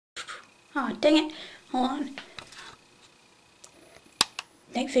Oh, dang it. Hold on.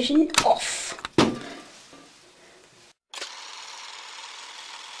 Night vision off.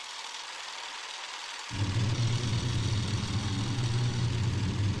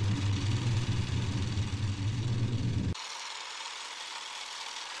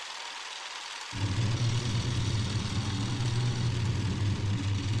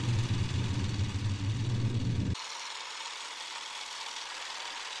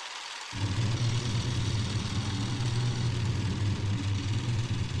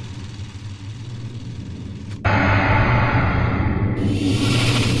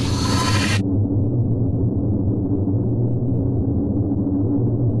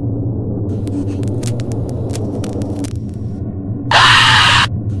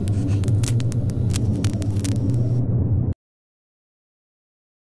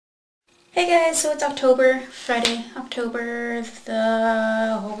 Hey guys, so it's October, Friday, October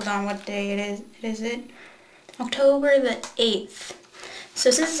the, hold on, what day is it? October the 8th. So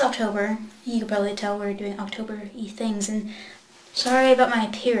since it's October, you can probably tell we're doing October-y things, and sorry about my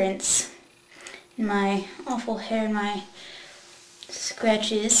appearance, and my awful hair, and my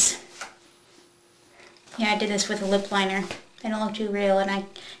scratches. Yeah, I did this with a lip liner. They don't look too real, and I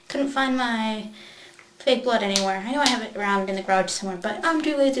couldn't find my fake blood anywhere. I know I have it around in the garage somewhere, but I'm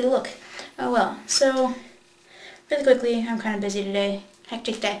too lazy to look. Oh well. So, really quickly, I'm kind of busy today.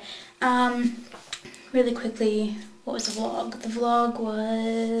 Hectic day. Really quickly, what was the vlog? The vlog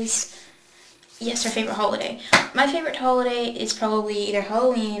was, yes, our favorite holiday. My favorite holiday is probably either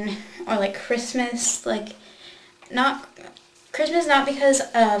Halloween or like Christmas. Like, not Christmas, not because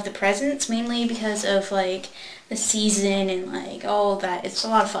of the presents, mainly because of like the season and like all of that. It's a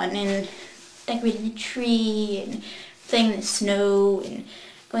lot of fun, and decorating the tree and playing in the snow and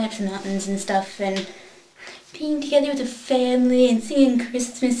going up to the mountains and stuff, and being together with the family and singing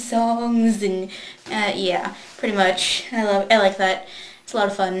Christmas songs, and yeah, pretty much. I like that. It's a lot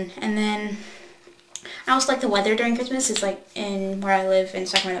of fun. And then I also like the weather during Christmas. It's like in where I live in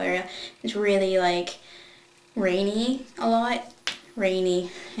Sacramento area. It's really like rainy a lot.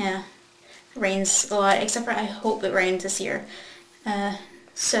 Rainy, yeah. It rains a lot, except for I hope it rains this year.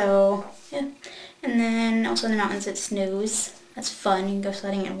 So yeah. And then also in the mountains it snows. That's fun. You can go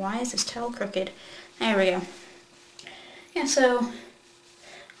sledding. And why is this towel crooked? There we go. Yeah, so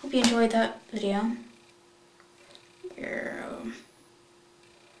hope you enjoyed that video.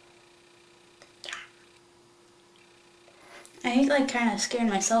 I like kind of scaring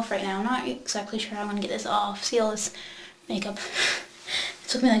myself right now. I'm not exactly sure how I'm gonna get this off. See all this makeup. It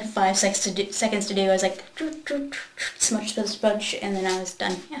took me like 5 seconds to do. I was like smudge, and then I was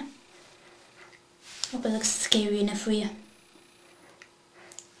done. Yeah. Hope it looks scary enough for you.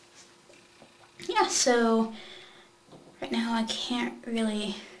 Yeah, so right now I can't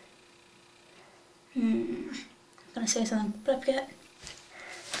really, I'm gonna say something, but I forget.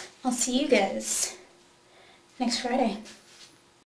 I'll see you guys next Friday.